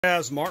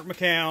Guys, Mark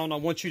Mccoun. I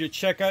want you to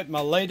check out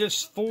my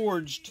latest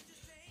forged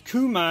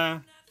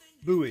Mccoun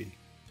Bowie.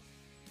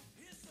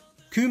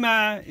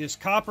 Mccoun is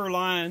copper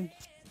lined.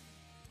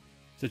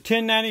 It's a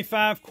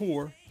 1095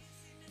 core,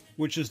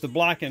 which is the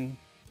blackened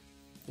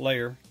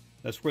layer.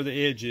 That's where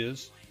the edge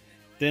is.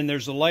 Then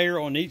there's a layer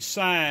on each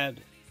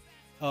side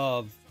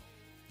of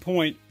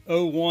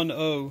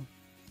 .010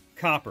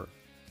 copper.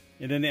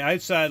 And then the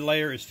outside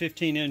layer is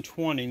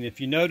 15N20. And if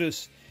you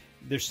notice,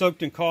 they're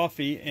soaked in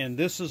coffee, and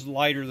this is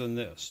lighter than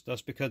this.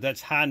 That's because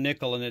that's high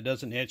nickel and it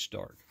doesn't etch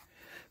dark.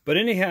 But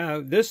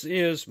anyhow, this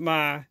is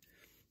my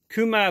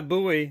Mccoun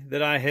Bowie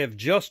that I have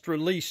just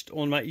released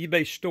on my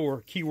eBay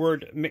store.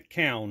 Keyword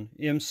Mccoun,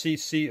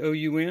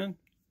 M-C-C-O-U-N.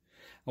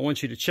 I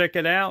want you to check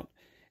it out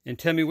and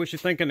tell me what you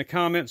think in the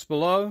comments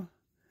below.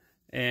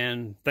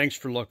 And thanks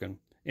for looking.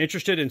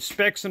 Interested in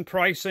specs and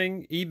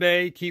pricing?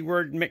 eBay,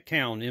 keyword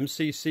Mccoun,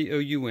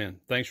 M-C-C-O-U-N.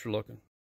 Thanks for looking.